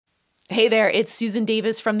Hey there, it's Susan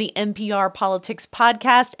Davis from the NPR Politics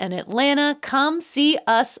Podcast in Atlanta. Come see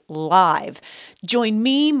us live. Join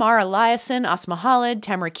me, Mara Liasson, Asma Khalid,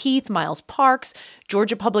 Tamara Keith, Miles Parks,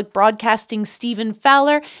 Georgia Public Broadcasting's Stephen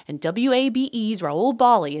Fowler, and WABE's Raul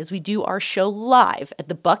Bali as we do our show live at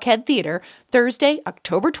the Buckhead Theater Thursday,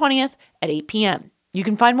 October 20th at 8 p.m. You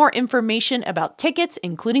can find more information about tickets,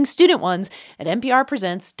 including student ones, at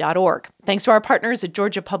nprpresents.org. Thanks to our partners at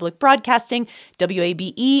Georgia Public Broadcasting,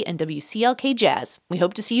 WABE, and WCLK Jazz. We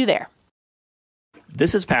hope to see you there.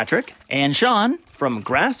 This is Patrick and Sean from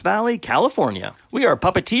Grass Valley, California. We are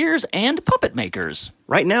puppeteers and puppet makers.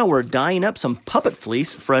 Right now, we're dyeing up some puppet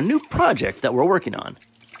fleece for a new project that we're working on.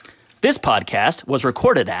 This podcast was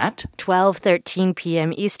recorded at 12:13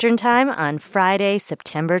 p.m. Eastern Time on Friday,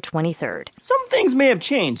 September 23rd. Some things may have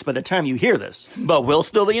changed by the time you hear this, but we'll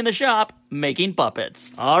still be in the shop making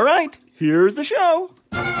puppets. All right, here's the show.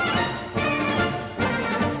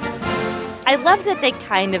 I love that they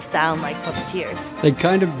kind of sound like puppeteers. They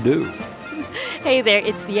kind of do. Hey there,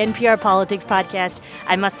 it's the NPR Politics Podcast.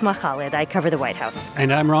 I'm Asma Khalid. I cover the White House.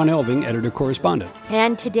 And I'm Ron Elving, editor-correspondent.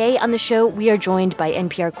 And today on the show, we are joined by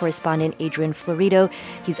NPR correspondent Adrian Florido.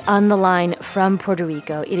 He's on the line from Puerto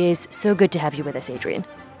Rico. It is so good to have you with us, Adrian.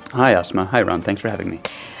 Hi, Asma. Hi, Ron. Thanks for having me.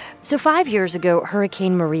 So 5 years ago,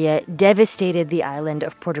 Hurricane Maria devastated the island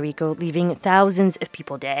of Puerto Rico, leaving thousands of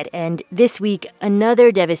people dead. And this week,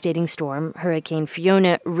 another devastating storm, Hurricane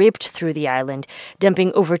Fiona, ripped through the island,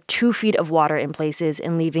 dumping over 2 feet of water in places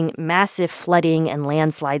and leaving massive flooding and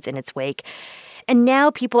landslides in its wake. And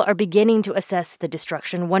now people are beginning to assess the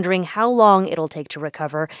destruction, wondering how long it'll take to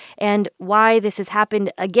recover and why this has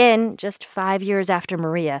happened again just 5 years after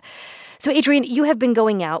Maria. So, Adrian, you have been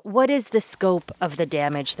going out. What is the scope of the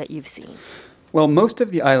damage that you've seen? Well, most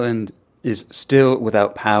of the island is still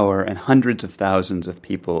without power, and hundreds of thousands of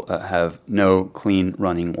people have no clean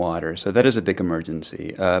running water. So that is a big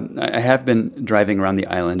emergency. I have been driving around the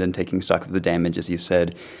island and taking stock of the damage, as you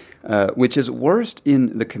said, which is worst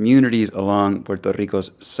in the communities along Puerto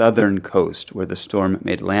Rico's southern coast, where the storm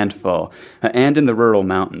made landfall, and in the rural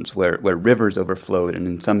mountains, where rivers overflowed and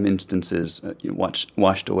in some instances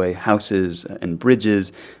washed away houses and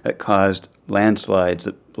bridges that caused landslides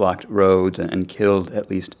that blocked roads and killed at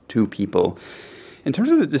least 2 people. In terms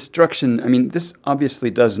of the destruction, I mean, this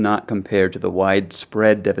obviously does not compare to the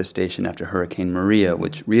widespread devastation after Hurricane Maria,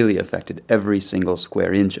 which really affected every single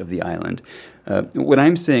square inch of the island. What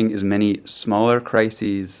I'm seeing is many smaller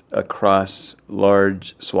crises across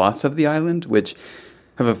large swaths of the island, which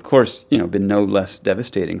have, of course, been no less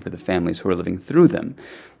devastating for the families who are living through them.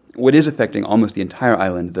 What is affecting almost the entire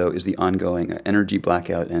island, though, is the ongoing energy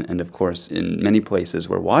blackout and of course, in many places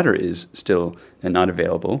where water is still not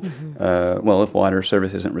available. If water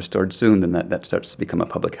service isn't restored soon, then that starts to become a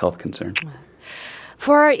public health concern.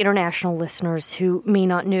 For our international listeners who may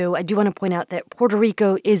not know, I do want to point out that Puerto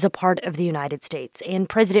Rico is a part of the United States, and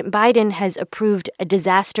President Biden has approved a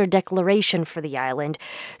disaster declaration for the island.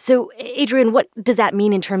 So, Adrian, what does that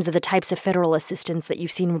mean in terms of the types of federal assistance that you've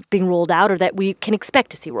seen being rolled out or that we can expect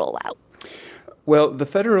to see roll out? Well, the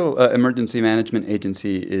Federal Emergency Management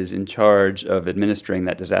Agency is in charge of administering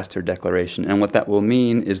that disaster declaration, and what that will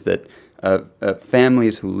mean is that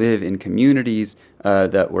families who live in communities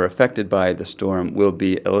that were affected by the storm will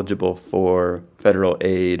be eligible for federal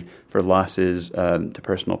aid for losses to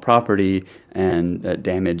personal property and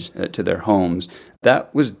damage to their homes.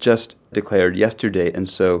 That was just declared yesterday, and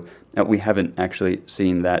so we haven't actually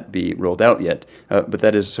seen that be rolled out yet. But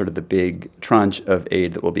that is sort of the big tranche of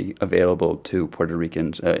aid that will be available to Puerto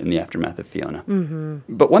Ricans in the aftermath of Fiona.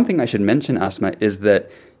 But one thing I should mention, Asma, is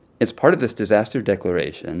that as part of this disaster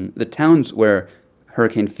declaration, the towns where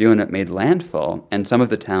Hurricane Fiona made landfall and some of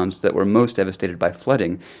the towns that were most devastated by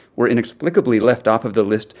flooding were inexplicably left off of the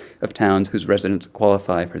list of towns whose residents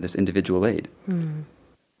qualify for this individual aid.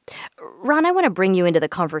 Ron, I want to bring you into the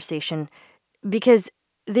conversation because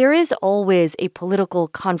there is always a political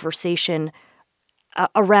conversation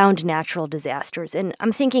around natural disasters. And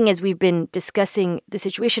I'm thinking as we've been discussing the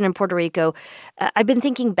situation in Puerto Rico, I've been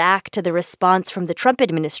thinking back to the response from the Trump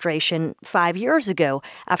administration 5 years ago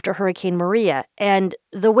after Hurricane Maria and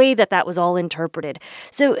the way that was all interpreted.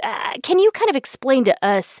 So can you kind of explain to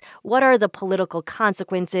us what are the political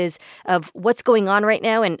consequences of what's going on right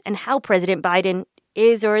now and how President Biden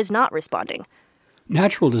is or is not responding?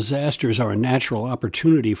 Natural disasters are a natural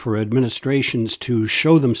opportunity for administrations to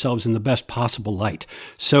show themselves in the best possible light.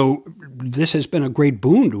 So this has been a great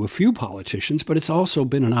boon to a few politicians, but it's also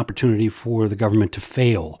been an opportunity for the government to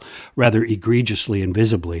fail rather egregiously and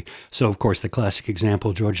visibly. So, of course, the classic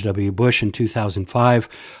example, George W. Bush in 2005,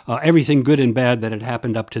 everything good and bad that had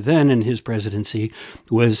happened up to then in his presidency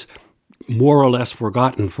was more or less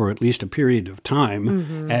forgotten for at least a period of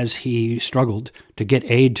time as he struggled to get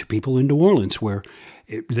aid to people in New Orleans, where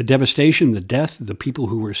the devastation, the death, the people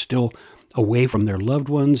who were still away from their loved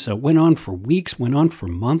ones went on for weeks, went on for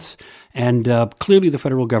months, and clearly the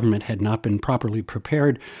federal government had not been properly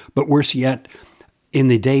prepared. But worse yet, in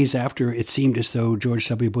the days after, it seemed as though George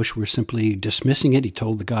W. Bush were simply dismissing it. He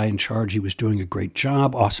told the guy in charge he was doing a great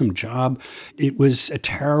job, awesome job. It was a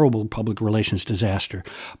terrible public relations disaster.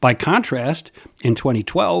 By contrast, in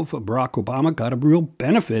 2012, Barack Obama got a real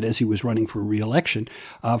benefit as he was running for re-election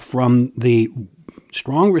from the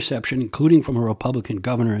strong reception, including from a Republican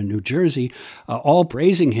governor in New Jersey, all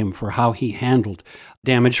praising him for how he handled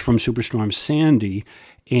damage from Superstorm Sandy.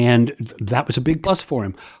 And that was a big plus for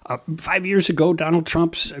him. 5 years ago, Donald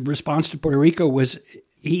Trump's response to Puerto Rico was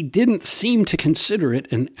he didn't seem to consider it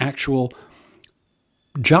an actual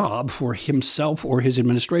job for himself or his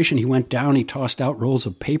administration. He went down, he tossed out rolls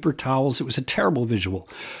of paper towels. It was a terrible visual.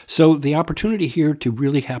 So the opportunity here to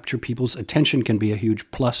really capture people's attention can be a huge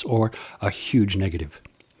plus or a huge negative.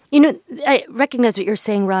 You know, I recognize what you're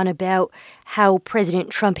saying, Ron, about how President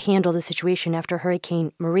Trump handled the situation after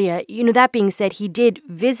Hurricane Maria. You know, that being said, he did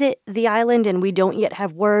visit the island, and we don't yet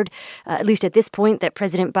have word, at least at this point, that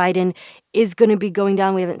President Biden is going to be going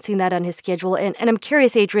down. We haven't seen that on his schedule. And I'm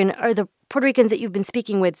curious, Adrian, are the Puerto Ricans that you've been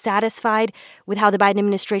speaking with satisfied with how the Biden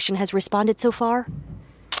administration has responded so far?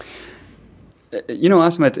 You know,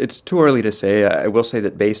 Asma, it's too early to say. I will say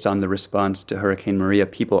that based on the response to Hurricane Maria,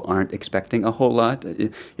 people aren't expecting a whole lot.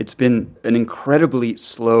 It's been an incredibly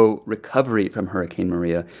slow recovery from Hurricane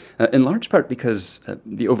Maria, in large part because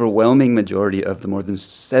the overwhelming majority of the more than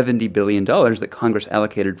 $70 billion that Congress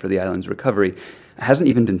allocated for the island's recovery hasn't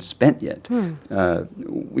even been spent yet.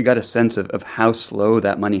 We got a sense of how slow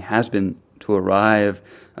that money has been to arrive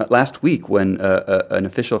last week when an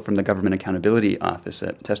official from the Government Accountability Office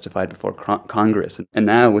testified before Congress. And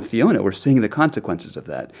now with Fiona, we're seeing the consequences of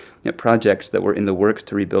that. Projects that were in the works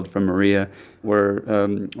to rebuild from Maria were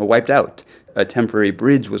wiped out. A temporary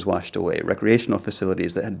bridge was washed away. Recreational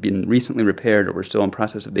facilities that had been recently repaired or were still in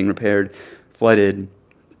process of being repaired flooded.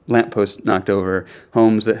 Lampposts knocked over,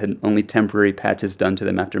 homes that had only temporary patches done to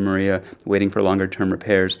them after Maria, waiting for longer-term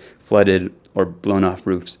repairs, flooded or blown off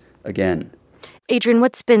roofs again. Adrian,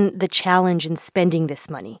 what's been the challenge in spending this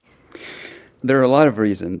money? There are a lot of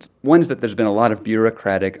reasons. One is that there's been a lot of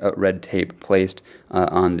bureaucratic red tape placed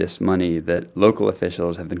on this money that local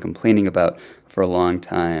officials have been complaining about for a long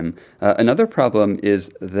time. Another problem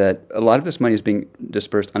is that a lot of this money is being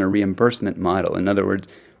dispersed on a reimbursement model. In other words,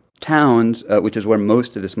 towns, which is where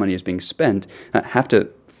most of this money is being spent, have to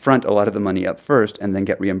front a lot of the money up first and then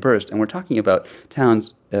get reimbursed. And we're talking about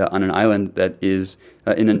towns on an island that is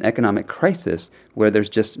in an economic crisis where there's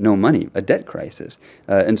just no money, a debt crisis.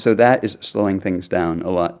 And so that is slowing things down a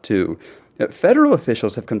lot too. Federal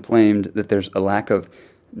officials have complained that there's a lack of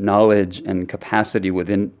knowledge and capacity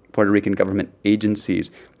within Puerto Rican government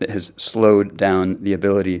agencies that has slowed down the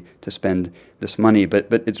ability to spend this money. But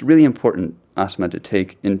it's really important, Asma, to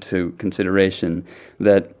take into consideration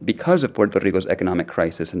that because of Puerto Rico's economic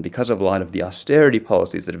crisis and because of a lot of the austerity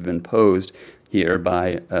policies that have been imposed here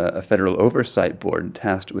by a federal oversight board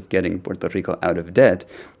tasked with getting Puerto Rico out of debt,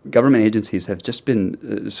 government agencies have just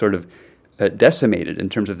been decimated in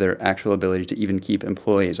terms of their actual ability to even keep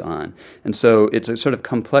employees on. And so it's a sort of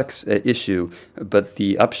complex issue, but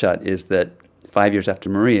the upshot is that 5 years after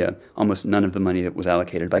Maria, almost none of the money that was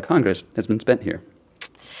allocated by Congress has been spent here.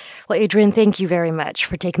 Well, Adrian, thank you very much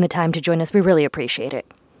for taking the time to join us. We really appreciate it.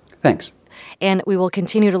 Thanks. And we will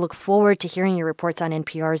continue to look forward to hearing your reports on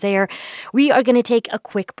NPR's air. We are going to take a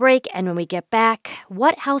quick break, and when we get back,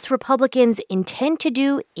 what House Republicans intend to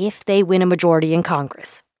do if they win a majority in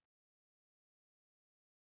Congress.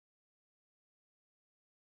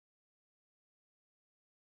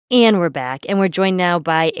 And we're back, and we're joined now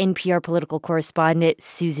by NPR political correspondent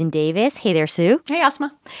Susan Davis. Hey there, Sue. Hey,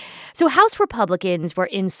 Asma. So House Republicans were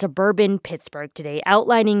in suburban Pittsburgh today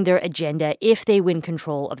outlining their agenda if they win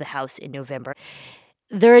control of the House in November.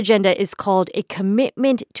 Their agenda is called A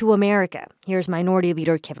Commitment to America. Here's Minority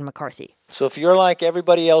Leader Kevin McCarthy. So if you're like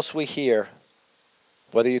everybody else we hear,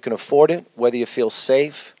 whether you can afford it, whether you feel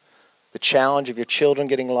safe, the challenge of your children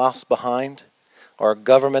getting lost behind, or a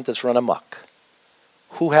government that's run amok,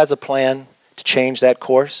 who has a plan to change that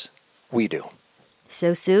course? We do.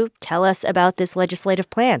 So, Sue, tell us about this legislative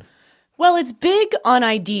plan. Well, it's big on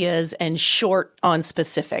ideas and short on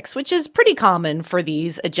specifics, which is pretty common for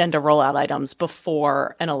these agenda rollout items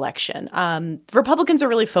before an election. Republicans are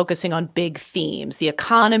really focusing on big themes: the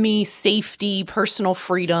economy, safety, personal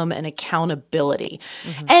freedom, and accountability.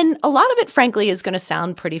 And a lot of it, frankly, is going to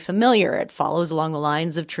sound pretty familiar. It follows along the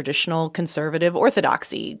lines of traditional conservative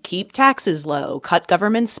orthodoxy: keep taxes low, cut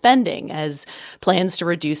government spending as plans to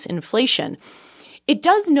reduce inflation. It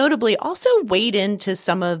does notably also wade into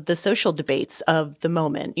some of the social debates of the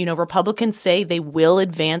moment. You know, Republicans say they will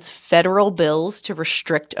advance federal bills to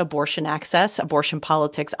restrict abortion access. Abortion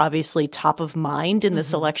politics, obviously top of mind in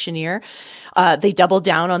this election year. They double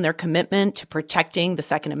down on their commitment to protecting the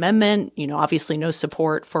Second Amendment. You know, obviously no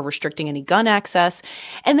support for restricting any gun access.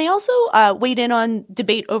 And they also weighed in on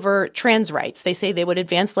debate over trans rights. They say they would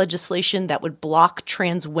advance legislation that would block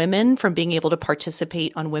trans women from being able to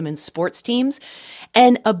participate on women's sports teams.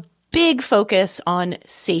 And a big focus on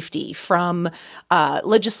safety, from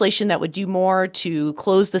legislation that would do more to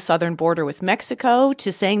close the southern border with Mexico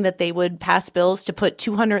to saying that they would pass bills to put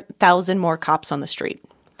 200,000 more cops on the street.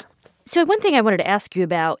 So one thing I wanted to ask you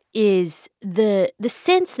about is the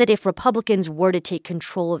sense that if Republicans were to take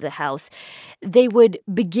control of the House, they would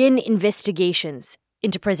begin investigations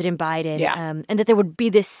into President Biden, and that there would be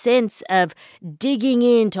this sense of digging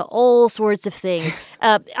into all sorts of things.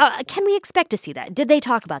 Can we expect to see that? Did they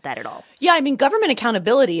talk about that at all? Yeah, I mean, government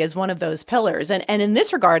accountability is one of those pillars. And in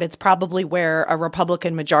this regard, it's probably where a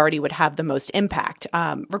Republican majority would have the most impact.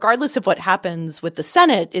 Regardless of what happens with the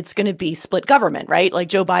Senate, it's going to be split government, right? Like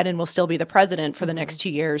Joe Biden will still be the president for the next 2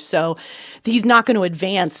 years. So he's not going to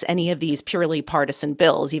advance any of these purely partisan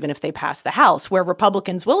bills, even if they pass the House. Where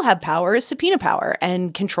Republicans will have power is subpoena power and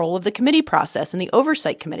control of the committee process and the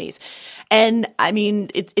oversight committees. And I mean,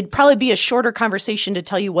 it'd probably be a shorter conversation to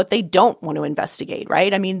tell you what they don't want to investigate,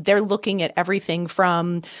 right? I mean, they're looking at everything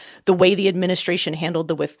from the way the administration handled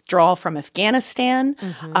the withdrawal from Afghanistan.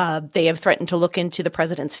 They have threatened to look into the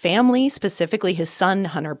president's family, specifically his son,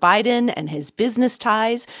 Hunter Biden, and his business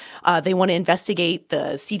ties. They want to investigate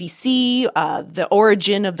the CDC, the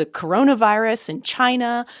origin of the coronavirus in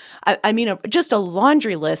China. I mean, just a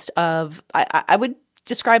laundry list of, I would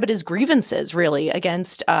describe it as grievances, really,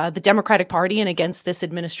 against the Democratic Party and against this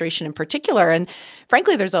administration in particular. And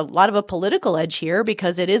frankly, there's a lot of a political edge here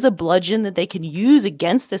because it is a bludgeon that they can use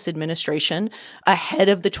against this administration ahead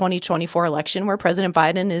of the 2024 election, where President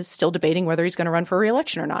Biden is still debating whether he's going to run for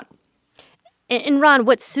re-election or not. And Ron,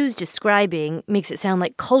 what Sue's describing makes it sound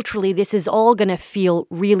like culturally this is all going to feel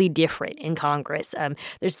really different in Congress.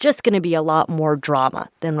 There's just going to be a lot more drama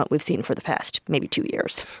than what we've seen for the past maybe 2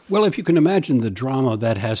 years. Well, if you can imagine the drama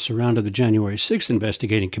that has surrounded the January 6th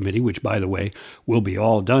investigating committee, which, by the way, will be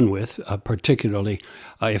all done with, particularly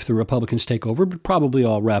if the Republicans take over, but probably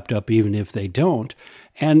all wrapped up even if they don't.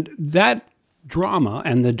 And that drama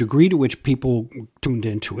and the degree to which people tuned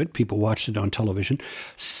into it, people watched it on television,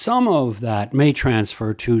 some of that may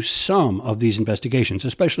transfer to some of these investigations,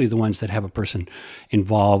 especially the ones that have a person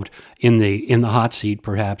involved in the hot seat,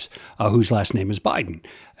 perhaps, whose last name is Biden.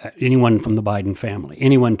 Anyone from the Biden family,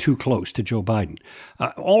 anyone too close to Joe Biden.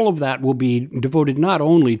 All of that will be devoted not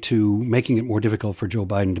only to making it more difficult for Joe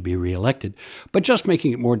Biden to be reelected, but just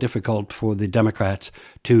making it more difficult for the Democrats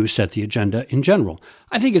to set the agenda in general.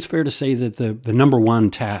 I think it's fair to say that the number one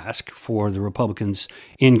task for the Republicans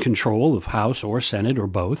in control of House or Senate or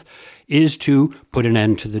both is to put an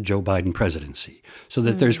end to the Joe Biden presidency so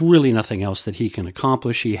that there's really nothing else that he can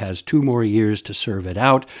accomplish. He has 2 more years to serve it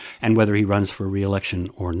out, and whether he runs for re-election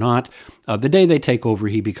or not, the day they take over,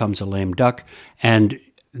 he becomes a lame duck, and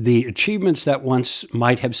the achievements that once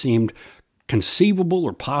might have seemed conceivable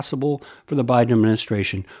or possible for the Biden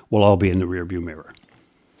administration will all be in the rearview mirror.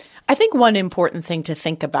 I think one important thing to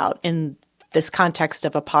think about in this context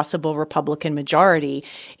of a possible Republican majority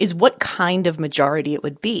is what kind of majority it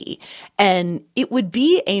would be. And it would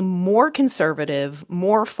be a more conservative,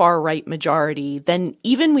 more far-right majority than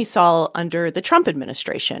even we saw under the Trump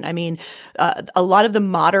administration. I mean, a lot of the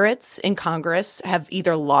moderates in Congress have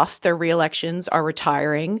either lost their reelections, are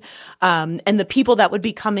retiring, and the people that would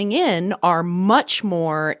be coming in are much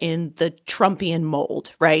more in the Trumpian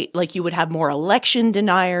mold, right? Like you would have more election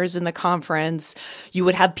deniers in the conference. You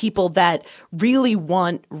would have people that really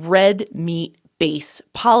want red meat base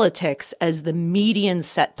politics as the median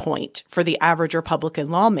set point for the average Republican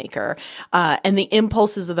lawmaker. And the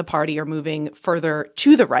impulses of the party are moving further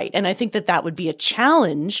to the right. And I think that that would be a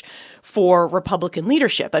challenge for Republican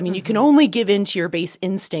leadership. I mean, you can only give in to your base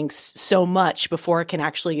instincts so much before it can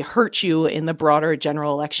actually hurt you in the broader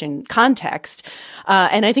general election context.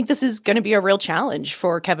 And I think this is going to be a real challenge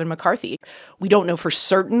for Kevin McCarthy. We don't know for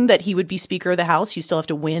certain that he would be Speaker of the House. You still have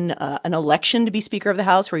to win an election to be Speaker of the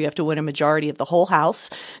House, where you have to win a majority of the whole House,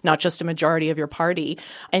 not just a majority of your party.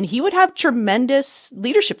 And he would have tremendous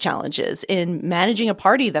leadership challenges in managing a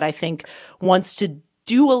party that I think wants to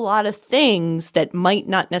do a lot of things that might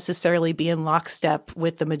not necessarily be in lockstep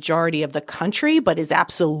with the majority of the country, but is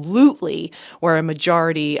absolutely where a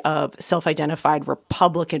majority of self-identified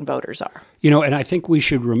Republican voters are. And I think we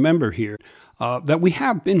should remember here that we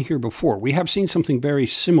have been here before. We have seen something very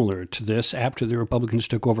similar to this after the Republicans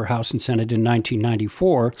took over House and Senate in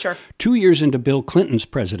 1994, 2 years into Bill Clinton's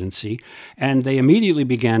presidency, and they immediately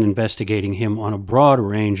began investigating him on a broad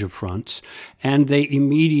range of fronts, and they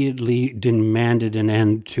immediately demanded an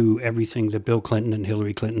end to everything that Bill Clinton and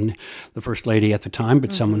Hillary Clinton, the First Lady at the time,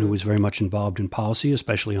 but someone who was very much involved in policy,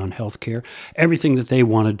 especially on health care, everything that they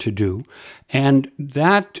wanted to do. And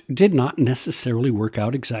that did not necessarily work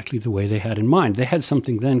out exactly the way they had in mind. They had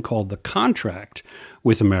something then called the contract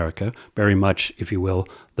with America, very much, if you will,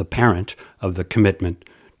 the parent of the commitment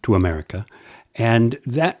to America. And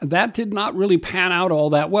that did not really pan out all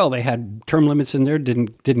that well. They had term limits in there,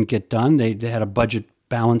 didn't get done. They had a budget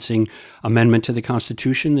balancing amendment to the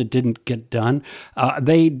Constitution that didn't get done.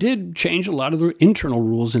 They did change a lot of the internal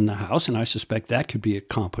rules in the House, and I suspect that could be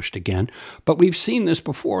accomplished again. But we've seen this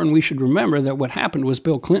before, and we should remember that what happened was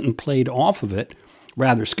Bill Clinton played off of it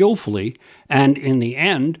rather skillfully, and in the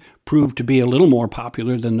end proved to be a little more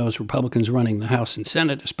popular than those Republicans running the House and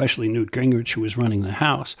Senate, especially Newt Gingrich, who was running the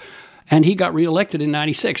House. And he got reelected in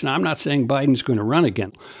 96. Now, I'm not saying Biden's going to run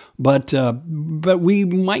again, but we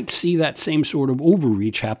might see that same sort of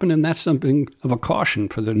overreach happen, and that's something of a caution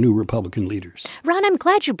for the new Republican leaders. Ron, I'm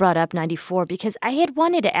glad you brought up 94, because I had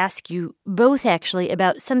wanted to ask you both, actually,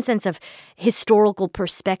 about some sense of historical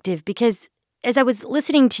perspective, because as I was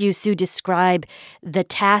listening to you, Sue, describe the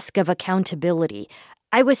task of accountability,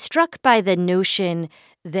 I was struck by the notion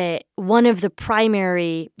that one of the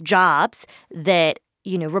primary jobs that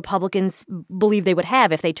Republicans believe they would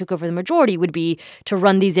have if they took over the majority would be to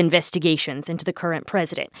run these investigations into the current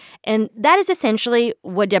president. And that is essentially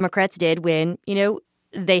what Democrats did when,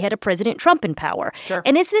 they had a President Trump in power. Sure.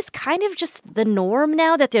 And is this kind of just the norm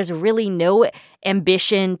now, that there's really no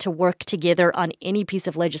ambition to work together on any piece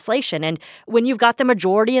of legislation? And when you've got the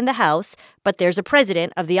majority in the House, but there's a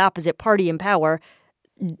president of the opposite party in power,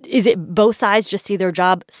 is it both sides just see their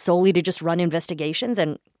job solely to just run investigations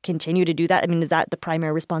and continue to do that? I mean, is that the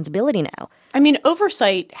primary responsibility now? I mean,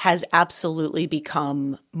 oversight has absolutely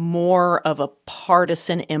become more of a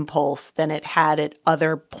partisan impulse than it had at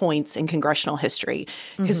other points in congressional history.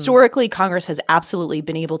 Historically, Congress has absolutely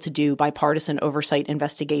been able to do bipartisan oversight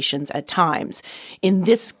investigations at times. In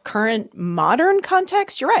this current modern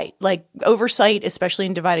context, you're right. Like, oversight, especially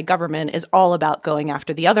in divided government, is all about going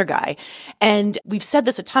after the other guy. And we've said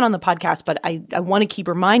this a ton on the podcast, but I want to keep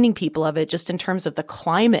reminding people of it just in terms of the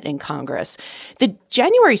climate in Congress. The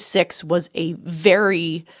January 6th was a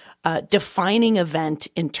very defining event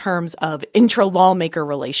in terms of intra-lawmaker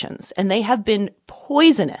relations, and they have been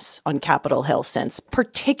poisonous on Capitol Hill since,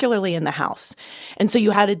 particularly in the House. And so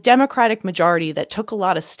you had a Democratic majority that took a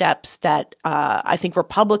lot of steps that I think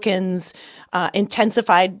Republicans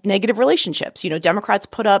intensified negative relationships. Democrats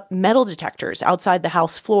put up metal detectors outside the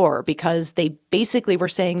House floor because they basically were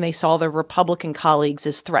saying they saw their Republican colleagues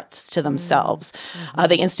as threats to themselves.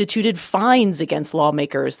 They instituted fines against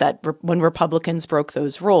lawmakers when Republicans broke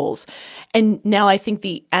those rules. And now I think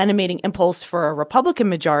the animating impulse for a Republican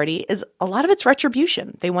majority is a lot of it's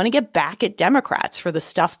retribution. They want to get back at Democrats for the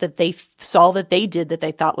stuff that they saw that they did that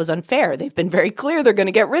they thought was unfair. They've been very clear they're going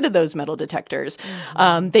to get rid of those metal detectors.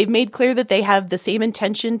 They've made clear that they have the same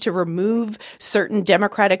intention to remove certain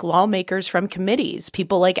Democratic lawmakers from committees,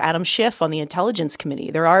 people like Adam Schiff on the Intelligence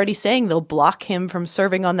Committee. They're already saying they'll block him from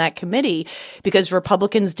serving on that committee because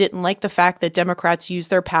Republicans didn't like the fact that Democrats used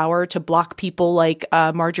their power to block people like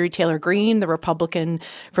Marjorie Taylor Greene, the Republican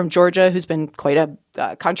from Georgia, who's been quite a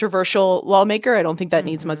controversial lawmaker. I don't think that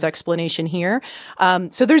needs much explanation here.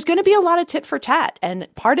 So there's going to be a lot of tit for tat. And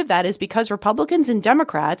part of that is because Republicans and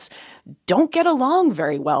Democrats don't get along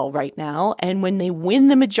very well right now. And when they win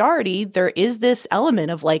the majority, there is this element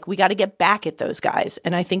of we got to get back at those guys.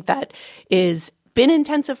 And I think that is been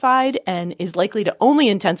intensified and is likely to only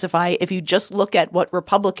intensify if you just look at what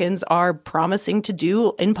Republicans are promising to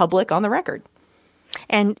do in public on the record.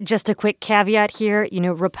 And just a quick caveat here,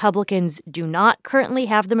 Republicans do not currently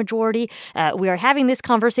have the majority. We are having this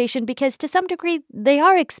conversation because to some degree, they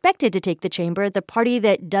are expected to take the chamber. The party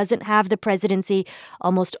that doesn't have the presidency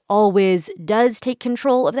almost always does take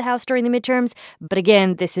control of the House during the midterms. But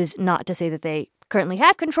again, this is not to say that they currently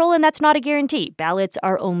have control, and that's not a guarantee. Ballots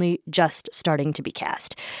are only just starting to be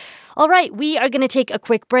cast. All right, we are going to take a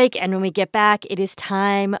quick break, and when we get back, it is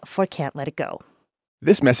time for Can't Let It Go.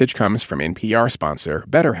 This message comes from NPR sponsor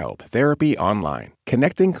BetterHelp Therapy Online,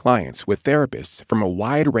 connecting clients with therapists from a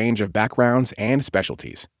wide range of backgrounds and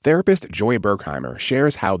specialties. Therapist Joy Bergheimer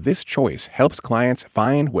shares how this choice helps clients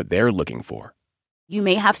find what they're looking for. You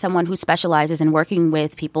may have someone who specializes in working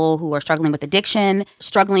with people who are struggling with addiction,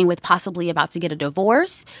 struggling with possibly about to get a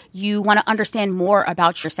divorce. You want to understand more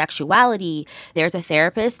about your sexuality. There's a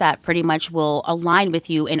therapist that pretty much will align with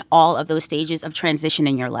you in all of those stages of transition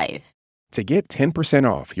in your life. To get 10%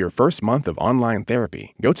 off your first month of online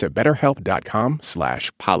therapy, go to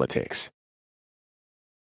betterhelp.com/politics.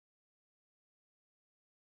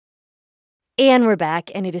 And we're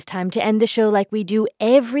back, and it is time to end the show like we do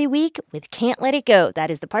every week with Can't Let It Go.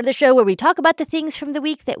 That is the part of the show where we talk about the things from the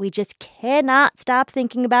week that we just cannot stop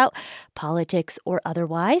thinking about, politics or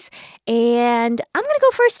otherwise. And I'm going to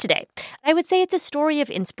go first today. I would say it's a story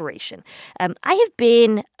of inspiration. I have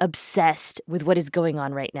been obsessed with what is going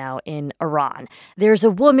on right now in Iran. There's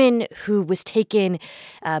a woman who was taken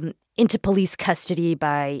into police custody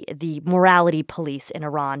by the morality police in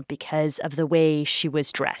Iran because of the way she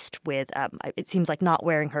was dressed with, it seems like not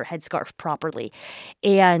wearing her headscarf properly.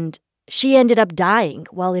 And she ended up dying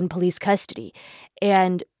while in police custody.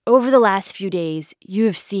 And over the last few days, you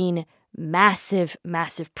have seen massive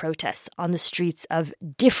protests on the streets of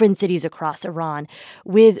different cities across Iran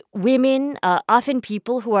with women, often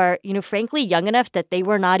people who are, frankly young enough that they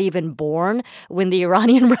were not even born when the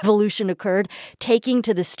Iranian Revolution occurred, taking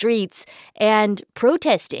to the streets and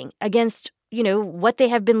protesting against, what they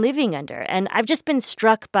have been living under. And I've just been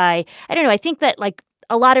struck by, I think that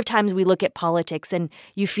a lot of times we look at politics and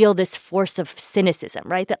you feel this force of cynicism,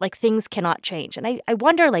 right? That things cannot change. And I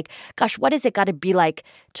wonder, gosh, what has it got to be like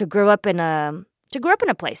to grow up in a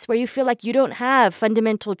place where you feel like you don't have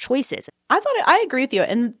fundamental choices? I agree with you.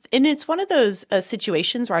 And it's one of those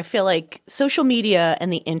situations where I feel like social media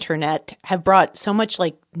and the internet have brought so much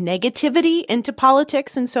negativity into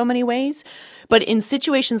politics in so many ways. But in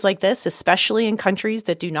situations like this, especially in countries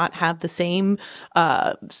that do not have the same,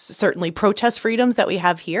 certainly protest freedoms that we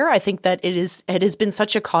have here, I think that it has been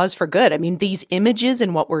such a cause for good. I mean, these images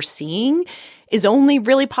and what we're seeing is only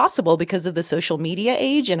really possible because of the social media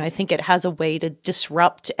age. And I think it has a way to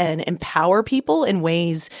disrupt and empower people in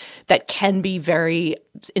ways that can be very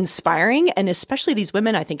inspiring. And especially these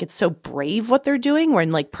women, I think it's so brave what they're doing,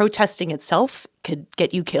 when protesting itself could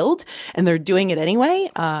get you killed, and they're doing it anyway.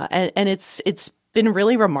 And it's been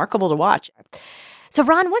really remarkable to watch. So,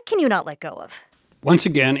 Ron, what can you not let go of? Once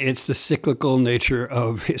again, it's the cyclical nature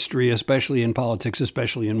of history, especially in politics,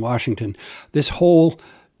 especially in Washington. This whole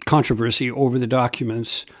controversy over the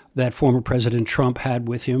documents that former President Trump had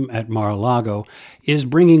with him at Mar-a-Lago is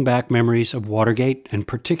bringing back memories of Watergate, and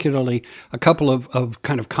particularly a couple of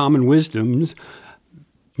kind of common wisdoms.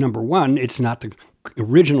 Number one, it's not the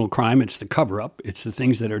original crime, it's the cover-up. It's the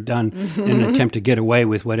things that are done in an attempt to get away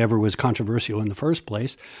with whatever was controversial in the first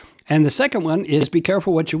place. And the second one is be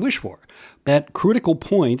careful what you wish for. At critical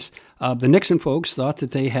points, the Nixon folks thought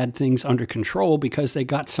that they had things under control because they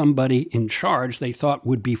got somebody in charge they thought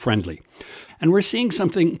would be friendly. And we're seeing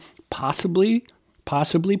something possibly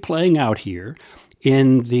playing out here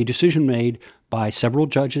in the decision made by several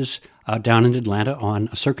judges down in Atlanta on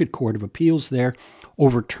a circuit court of appeals there,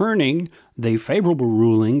 overturning the favorable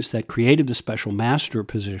rulings that created the special master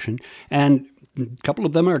position. And a couple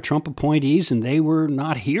of them are Trump appointees, and they were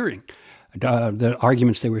not hearing. The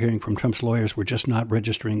arguments they were hearing from Trump's lawyers were just not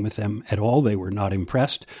registering with them at all. They were not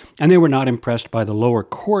impressed. And they were not impressed by the lower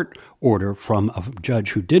court order from a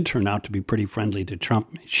judge who did turn out to be pretty friendly to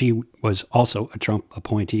Trump. She was also a Trump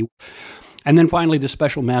appointee. And then finally, the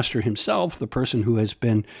special master himself, the person who has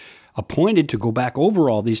been appointed to go back over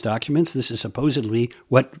all these documents. This is supposedly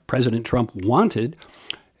what President Trump wanted.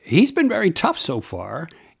 He's been very tough so far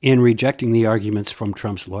in rejecting the arguments from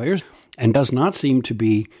Trump's lawyers, and does not seem to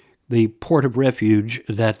be the port of refuge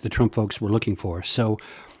that the Trump folks were looking for. So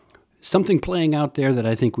something playing out there that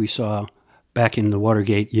I think we saw back in the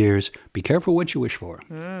Watergate years. Be careful what you wish for.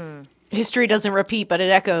 History doesn't repeat, but it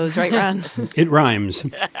echoes, right, Ron? It rhymes.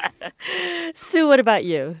 Sue, what about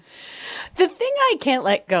you? The thing I can't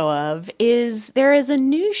let go of is there is a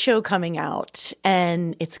new show coming out,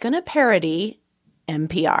 and it's going to parody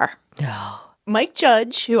NPR. Mike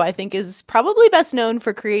Judge, who I think is probably best known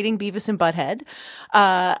for creating Beavis and Butthead,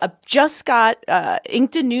 just got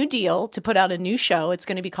inked a new deal to put out a new show. It's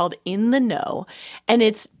going to be called In the Know. And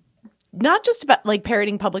it's not just about like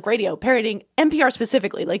parroting public radio, parroting NPR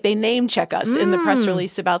specifically. Like they name check us in the press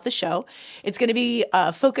release about the show. It's going to be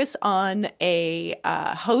focus on a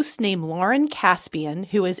host named Lauren Caspian,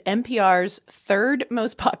 who is NPR's third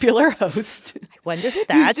most popular host. I wonder who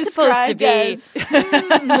that's supposed to be.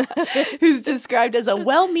 Who's described as a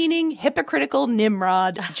well-meaning, hypocritical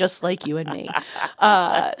Nimrod, just like you and me.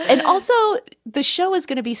 And also, the show is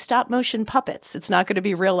going to be stop-motion puppets. It's not going to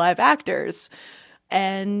be real live actors.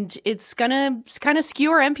 And it's going to kind of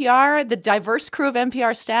skewer NPR. The diverse crew of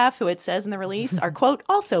NPR staff, who it says in the release, are, quote,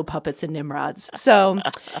 also puppets and Nimrods. So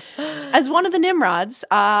as one of the Nimrods,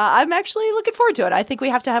 I'm actually looking forward to it. I think we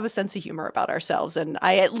have to have a sense of humor about ourselves. And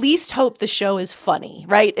I at least hope the show is funny,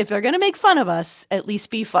 right? If they're going to make fun of us, at least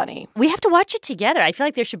be funny. We have to watch it together. I feel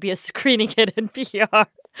like there should be a screening at NPR.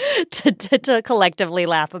 To collectively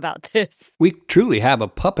laugh about this. We truly have a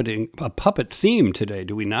puppet theme today,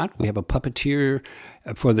 do we not? We have a puppeteer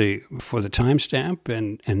for the timestamp,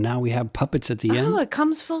 and now we have puppets at the end. Oh, it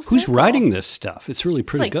comes full circle. Who's writing this stuff? It's really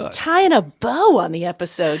pretty it's like good. Tying a bow on the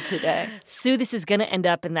episode today. Sue, this is going to end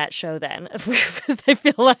up in that show then. I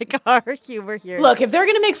feel like our humor here. Look, if they're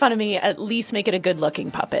going to make fun of me, at least make it a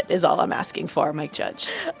good-looking puppet is all I'm asking for, Mike Judge.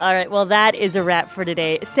 All right, well, that is a wrap for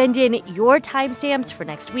today. Send in your timestamps for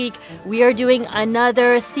next week. We are doing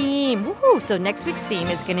another theme. Woohoo! So next week's theme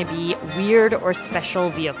is going to be weird or special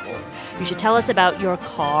vehicles. You should tell us about your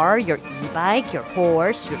car, your e-bike, your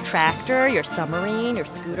horse, your tractor, your submarine, your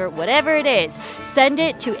scooter, whatever it is. Send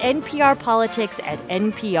it to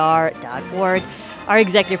nprpolitics@npr.org. Our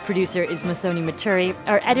executive producer is Muthoni Maturi.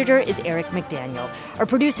 Our editor is Eric McDaniel. Our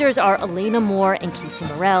producers are Elena Moore and Casey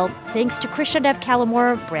Morell. Thanks to Krishnadev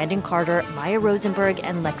Kalamur, Brandon Carter, Maya Rosenberg,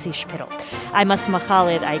 and Lexi Spittle. I'm Asma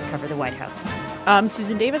Khalid. I cover the White House. I'm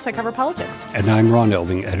Susan Davis. I cover politics. And I'm Ron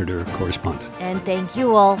Elving, editor-correspondent. And thank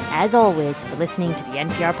you all, as always, for listening to the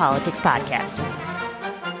NPR Politics Podcast.